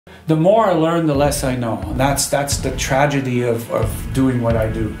The more I learn, the less I know. That's the tragedy of doing what I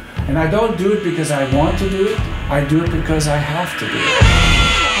do. And I don't do it because I want to do it. I do it because I have to do it.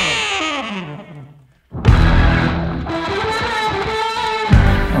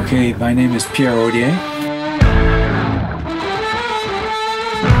 Okay, my name is Pierre Odier.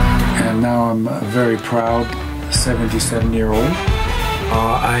 And now I'm a very proud 77-year-old.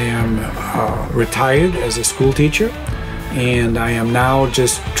 I am retired as a school teacher, and I am now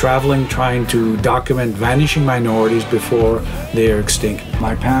just traveling, trying to document vanishing minorities before they are extinct.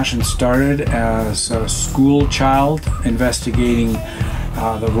 My passion started as a school child investigating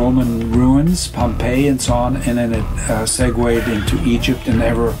the Roman ruins, Pompeii and so on, and then it segued into Egypt, and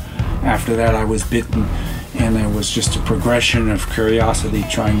ever after that I was bitten. And it was just a progression of curiosity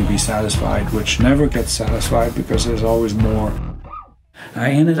trying to be satisfied, which never gets satisfied because there's always more.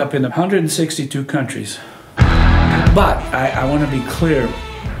 I ended up in 162 countries. But I want to be clear,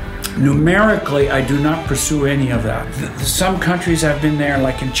 numerically I do not pursue any of that. Some countries I've been there,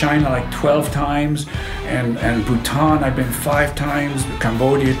 like in China, like 12 times, and Bhutan I've been 5 times,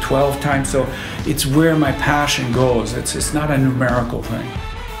 Cambodia 12 times, so it's where my passion goes. It's not a numerical thing.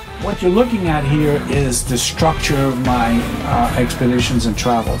 What you're looking at here is the structure of my expeditions and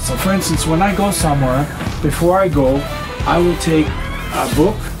travels. So for instance, when I go somewhere, before I go, I will take a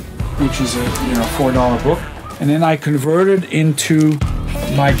book, which is a $4 book, and then I convert it into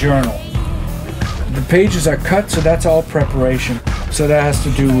my journal. The pages are cut, so that's all preparation. So that has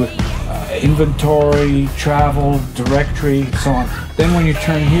to do with inventory, travel, directory, so on. Then when you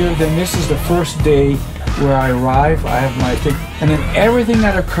turn here, then this is the first day where I arrive. I have my thing, and then everything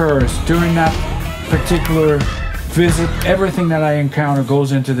that occurs during that particular visit, everything that I encounter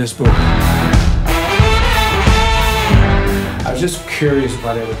goes into this book. I was just curious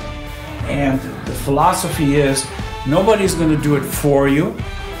about everything. And the philosophy is, nobody's going to do it for you.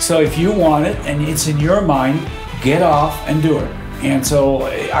 So if you want it and it's in your mind, get off and do it. And so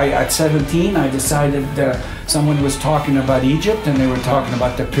at 17, I decided someone was talking about Egypt, and they were talking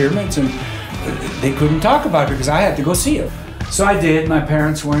about the pyramids, and they couldn't talk about it because I had to go see it. So I did. My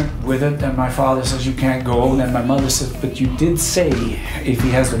parents weren't with it, and my father says, you can't go. And then my mother says, but you did say if he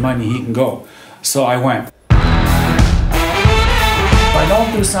has the money, he can go. So I went. If I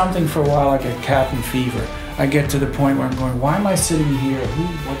don't do something for a while, I get cabin fever. I get to the point where I'm going, why am I sitting here?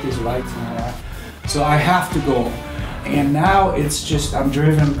 What these lights and all that? So I have to go. And now it's just, I'm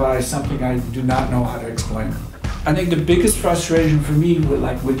driven by something I do not know how to explain. I think the biggest frustration for me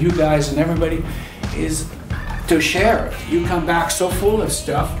with you guys and everybody is to share it. You come back so full of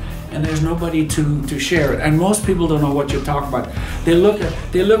stuff, and there's nobody to share it. And most people don't know what you're talking about. They look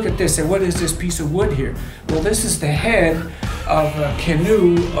at this and say, what is this piece of wood here? Well, this is the head of a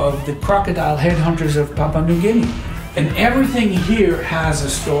canoe of the crocodile headhunters of Papua New Guinea. And everything here has a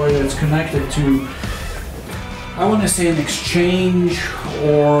story that's connected to, I want to say, an exchange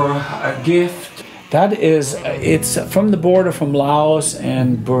or a gift. That is, it's from the border from Laos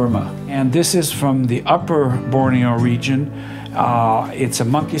and Burma. And this is from the upper Borneo region. It's a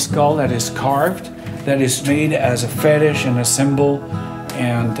monkey skull that is carved, that is made as a fetish and a symbol.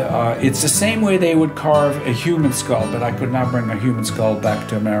 And it's the same way they would carve a human skull, but I could not bring a human skull back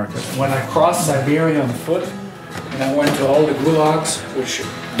to America. When I crossed Siberia on foot, and I went to all the gulags, which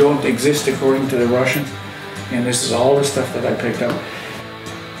don't exist according to the Russians, and this is all the stuff that I picked up.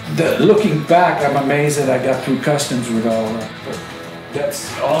 Looking back, I'm amazed that I got through customs with all that. But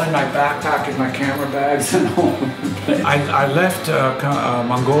that's all in my backpack and my camera bags and all. I left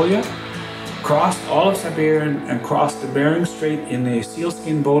Mongolia, crossed all of Siberia, and crossed the Bering Strait in a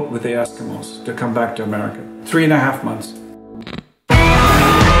sealskin boat with the Eskimos to come back to America. 3.5 months.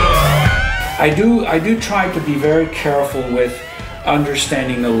 I do try to be very careful with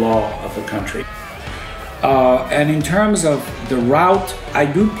understanding the law of the country. And in terms of the route, I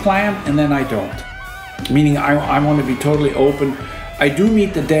do plan and then I don't. Meaning I want to be totally open. I do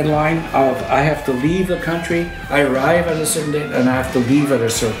meet the deadline of I have to leave the country, I arrive at a certain date, and I have to leave at a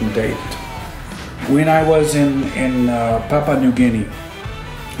certain date. When I was in Papua New Guinea,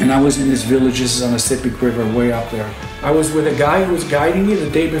 and I was in this village, this is on the Sepik River, way up there. I was with a guy who was guiding me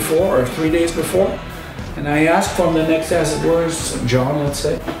the day before, or 3 days before, and I asked for him the next day, I said, where's John, let's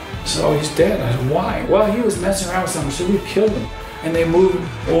say? So he's dead. I said, why? Well, he was messing around with something, so we killed him. And they moved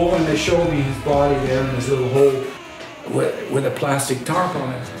over and they showed me his body there in this little hole with a plastic tarp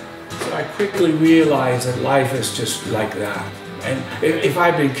on it. So I quickly realized that life is just like that. And if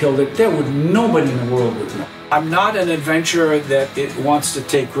I'd been killed, nobody in the world would know. I'm not an adventurer that wants to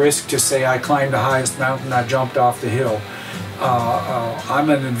take risk to say I climbed the highest mountain, I jumped off the hill. I'm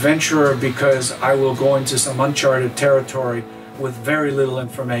an adventurer because I will go into some uncharted territory with very little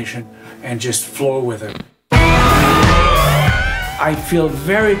information and just flow with it. I feel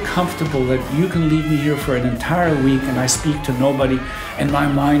very comfortable that you can leave me here for an entire week and I speak to nobody and my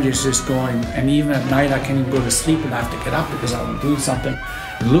mind is just going, and even at night I can't even go to sleep and I have to get up because I'm doing something,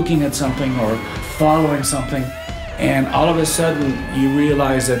 looking at something or following something, and all of a sudden you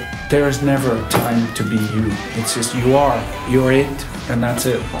realize that there's never a time to be you. It's just you're it, and that's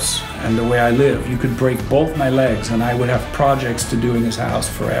it. And the way I live, you could break both my legs and I would have projects to do in this house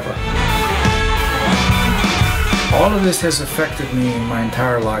forever. All of this has affected me in my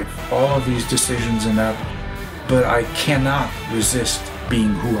entire life, all of these decisions and that, but I cannot resist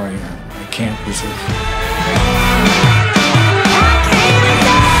being who I am. I can't resist.